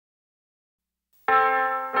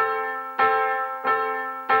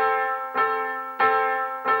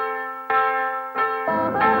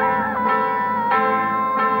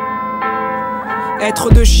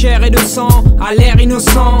Être de chair et de sang, à l'air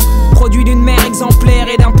innocent, produit d'une mère exemplaire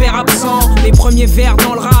et d'un père absent. Les premiers vers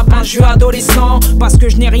dans le rap, un jeu adolescent, parce que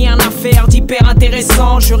je n'ai rien à faire d'hyper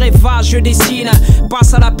intéressant. Je rêvasse, je dessine,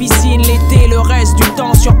 passe à la piscine l'été, le reste du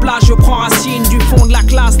temps sur place je prends racine. Du fond de la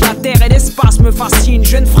classe, la terre et l'espace me fascinent.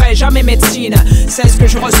 Je ne ferai jamais médecine, c'est ce que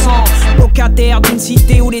je ressens. Locataire d'une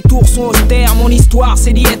cité où les tours sont austères. Mon histoire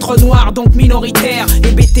c'est d'y être noir, donc minoritaire.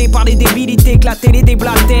 Hébété par les débilités que la télé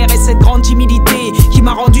déblatère. Et cette grande timidité qui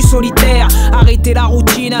m'a rendu solitaire. Arrêtez la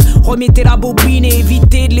routine, remettez la bobine et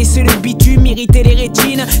évitez de laisser le bitume irriter les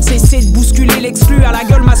rétines. Cessez de bousculer l'exclu à la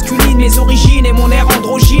gueule masculine. Mes origines et mon air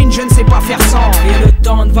androgyne, je ne sais pas faire sans. Et le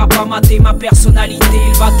temps ne va pas mater ma personnalité.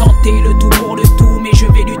 Il va tenter le tout pour le tout, mais je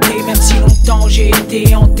vais lutter. Même si longtemps j'ai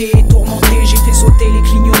été hanté, tourmenté, j'ai fait sauter les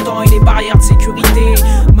clignotants et les barrières de sécurité.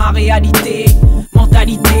 Ma réalité,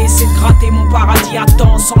 mentalité, c'est de gratter mon paradis à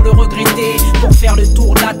temps sans le regretter. Pour faire le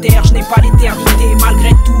tour de la terre, je n'ai pas l'éternité. Malgré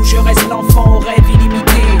tout, je reste l'enfant aux rêves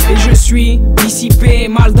illimités. Et je suis dissipé,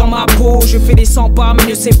 mal dans ma peau. Je fais des 100 pas mais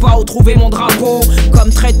ne sais pas où trouver mon drapeau. Comme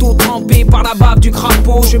très tôt trempé par la bave du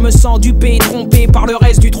crapaud. Je me sens dupé, trompé par le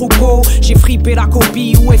reste du troupeau. J'ai frippé la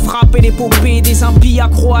copie, où est frappé l'épopée des impies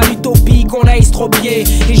accros à l'utopie qu'on a estropié.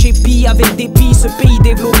 Et j'épie avec dépit ce pays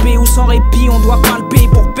développé où sans répit on doit palper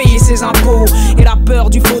pour payer ses impôts. Et la peur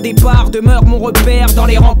du faux départ demeure mon repère dans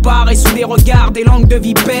les remparts et sous les regards des langues de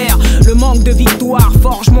vipères. Le manque de victoire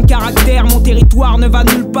forge mon caractère. Mon territoire ne va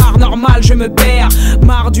nulle part, normal je me perds.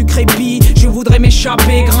 Marre du crépi, je voudrais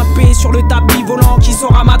m'échapper. Grimper sur le tapis volant qui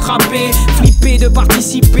saura m'attraper. Flipper de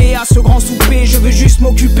participer à ce grand souper. Je veux juste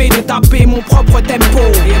m'occuper de taper mon propre tempo.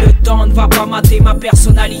 Et le temps ne va pas mater ma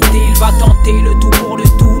personnalité. Il va tenter le tout pour le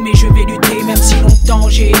tout, mais je vais lutter. Même si longtemps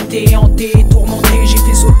j'ai été hanté, tourmenté, j'ai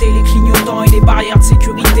fait sauter les clignotants et les barrières de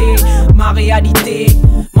sécurité. Ma réalité,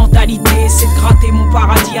 mentalité, c'est de gratter mon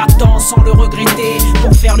paradis à temps sans le regretter.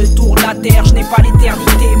 Pour faire le tour de la terre, je n'ai pas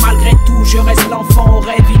l'éternité. Malgré tout, je reste l'enfant aux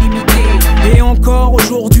rêves illimités. Et encore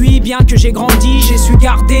aujourd'hui, bien que j'ai grandi, j'ai su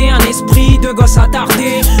garder un esprit de gosse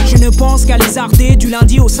attardé. Je ne pense qu'à les arder du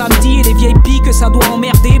lundi au samedi. Et les vieilles pilles que ça doit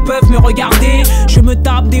emmerder peuvent me regarder. Je me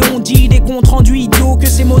tape des ondits, des comptes rendus idiots que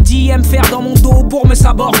ces maudits aiment faire dans mon dos pour me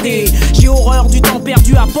saborder. J'ai horreur du temps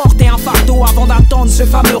perdu à porter un fardeau avant d'attendre ce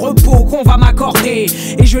fameux repos qu'on va m'accorder.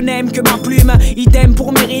 Et je n'aime que ma plume, idem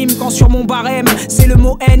pour mes rimes. Quand sur mon barème, c'est le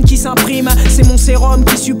mot haine qui s'imprime. C'est mon sérum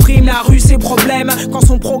qui supprime la rue, ses problèmes. Quand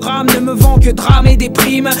son programme ne me vend que drame et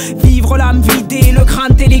déprime. Vivre l'âme vidée, le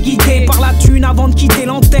crâne téléguidé par la thune avant de quitter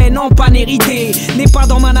l'antenne en panne héritée. N'est pas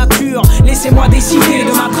dans ma nature, laissez-moi décider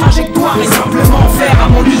de ma trajectoire et simplement faire à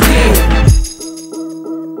mon idée.